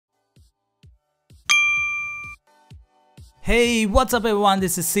Hey, what's up everyone,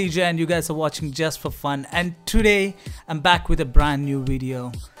 this is CJ and you guys are watching Just for Fun, and today I'm back with a brand new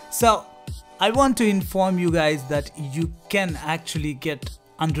video. So I want to inform you guys that you can actually get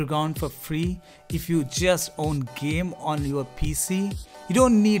Underground for free if you just own game on your PC. You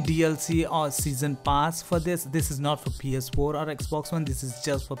don't need DLC or season pass for this. This is not for PS4 or Xbox One, this is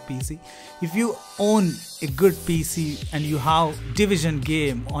just for PC. If you own a good PC and you have Division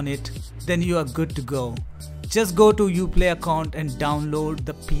game on it, then you are good to go. Just go to Uplay account and download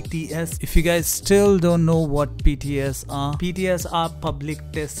the PTS. If you guys still don't know what PTS are public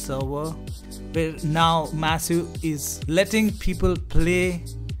test server, where now Massive is letting people play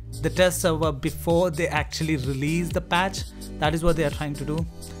the test server before they actually release the patch. That is what they are trying to do.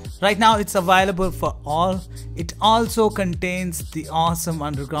 Right now it's available for all. It also contains the awesome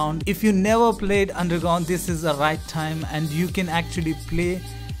Underground. If you never played Underground, this is the right time, and you can actually play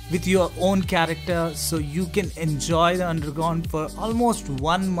with your own character, so you can enjoy the Underground for almost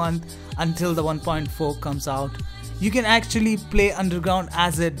 1 month until the 1.4 comes out. You can actually play Underground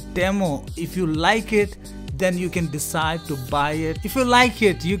as a demo. If you like it, then you can decide to buy it. If you like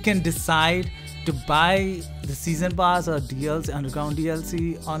it, you can decide to buy the season pass or DLC, Underground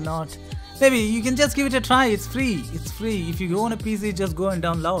DLC or not. Maybe you can just give it a try. It's free. It's free. If you go on a PC, just go and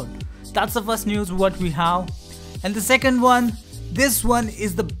download. That's the first news what we have. And the second one, this one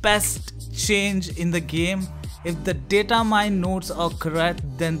is the best change in the game. If the data mine nodes are correct,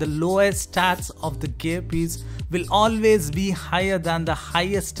 then the lowest stats of the gear piece will always be higher than the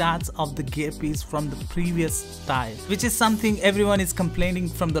highest stats of the gear piece from the previous style, which is something everyone is complaining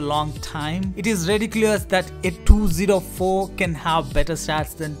from the long time. It is ridiculous that a 204 can have better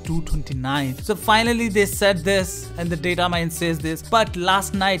stats than 229. So finally they said this, and the data mine says this, but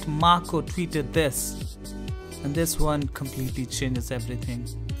last night Marco tweeted this. And this one completely changes everything.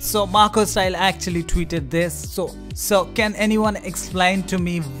 So Marco Style actually tweeted this. So can anyone explain to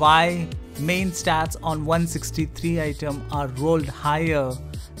me why main stats on 163 item are rolled higher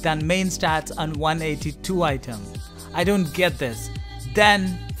than main stats on 182 item? I don't get this.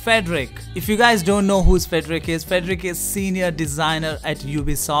 Then Frederick. If you guys don't know who Frederick is senior designer at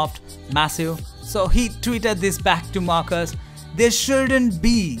Ubisoft, Massive. So he tweeted this back to Marcus. There shouldn't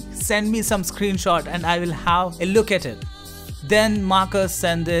be. Send me some screenshot and I will have a look at it. Then Marcus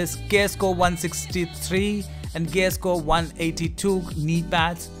sent this gear score 163 and gear score 182 knee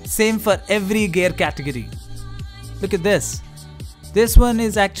pads. Same for every gear category. Look at this. This one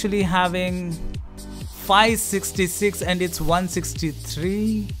is actually having 566 and it's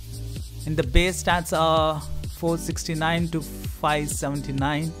 163. And the base stats are 469 to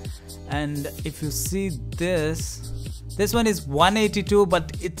 579. And if you see this one is 182,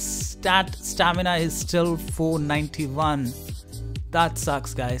 but its stamina is still 491. That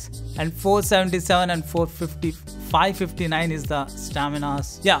sucks, guys. And 477 and 450, 559 is the stamina.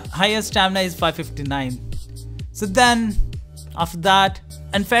 Yeah, highest stamina is 559. So then after that,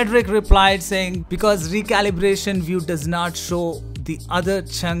 and Frederick replied saying, because recalibration view does not show the other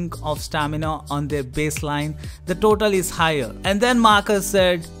chunk of stamina on their baseline, the total is higher. And then Marcus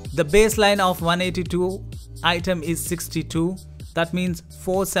said the baseline of 182 item is 62. That means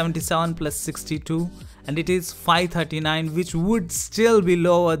 477 plus 62, and it is 539, which would still be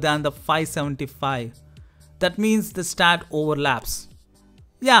lower than the 575. That means the stat overlaps.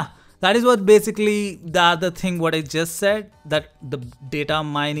 Yeah, that is what basically the other thing what I just said, that the data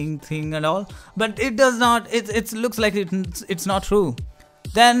mining thing and all, but it does not, it looks like it's not true.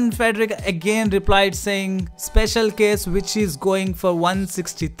 Then Frederick again replied saying, special case which is going for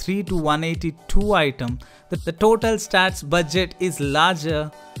 163 to 182 item. The total stats budget is larger,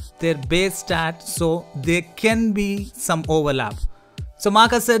 their base stat, so there can be some overlap. So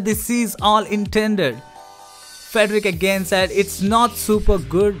Marcus said this is all intended. Frederick again said it's not super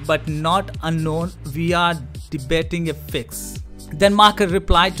good but not unknown, we are debating a fix. Then Marcus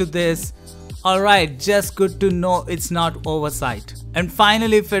replied to this, alright, just good to know it's not oversight. And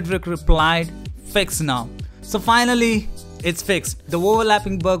finally Frederick replied, fix now. So finally it's fixed. The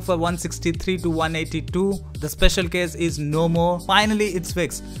overlapping bug for 163 to 182, the special case is no more. Finally it's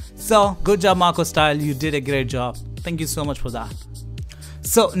fixed. So good job Marco Style, you did a great job. Thank you so much for that.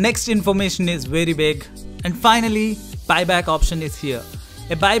 So next information is very big. And finally, buyback option is here.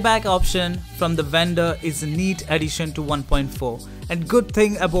 A buyback option from the vendor is a neat addition to 1.4. And good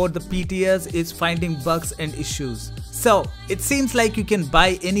thing about the PTS is finding bugs and issues. So it seems like you can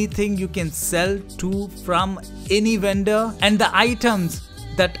buy anything you can sell to from any vendor, and the items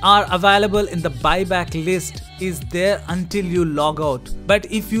that are available in the buyback list is there until you log out. But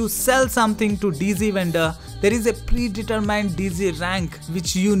if you sell something to DZ vendor, there is a predetermined DZ rank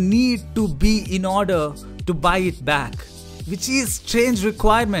which you need to be in order to buy it back. which is strange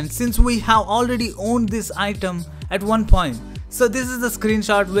requirement since we have already owned this item at one point. So this is the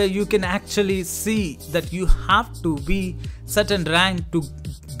screenshot where you can actually see that you have to be certain rank to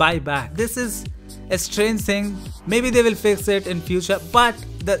buy back. This is a strange thing. Maybe they will fix it in future, but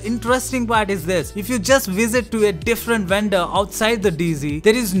the interesting part is this: if you just visit to a different vendor outside the DZ,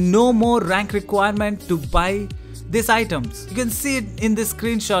 there is no more rank requirement to buy these items. You can see it in this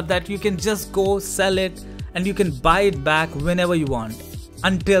screenshot that you can just go sell it and you can buy it back whenever you want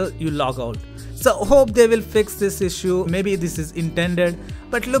until you log out. So hope they will fix this issue. Maybe this is intended,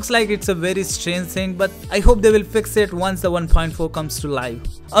 but looks like it's a very strange thing, but I hope they will fix it once the 1.4 comes to live.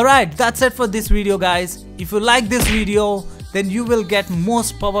 Alright, that's it for this video guys. If you like this video, then you will get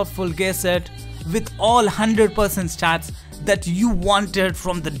most powerful gear set with all 100% stats that you wanted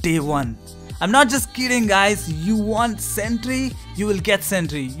from the day one. I'm not just kidding guys, you want Sentry, you will get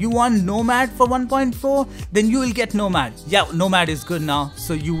Sentry. You want Nomad for 1.4, then you will get Nomad. Yeah, Nomad is good now,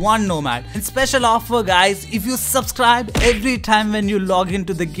 so you want Nomad. And special offer guys, if you subscribe every time when you log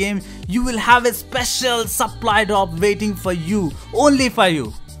into the game, you will have a special supply drop waiting for you, only for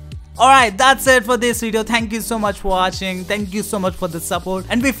you. Alright, that's it for this video. Thank you so much for watching. Thank you so much for the support.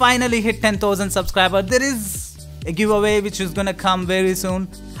 And we finally hit 10,000 subscribers. There is a giveaway which is gonna come very soon.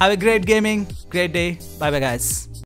 Have a great gaming, great day. Bye bye guys.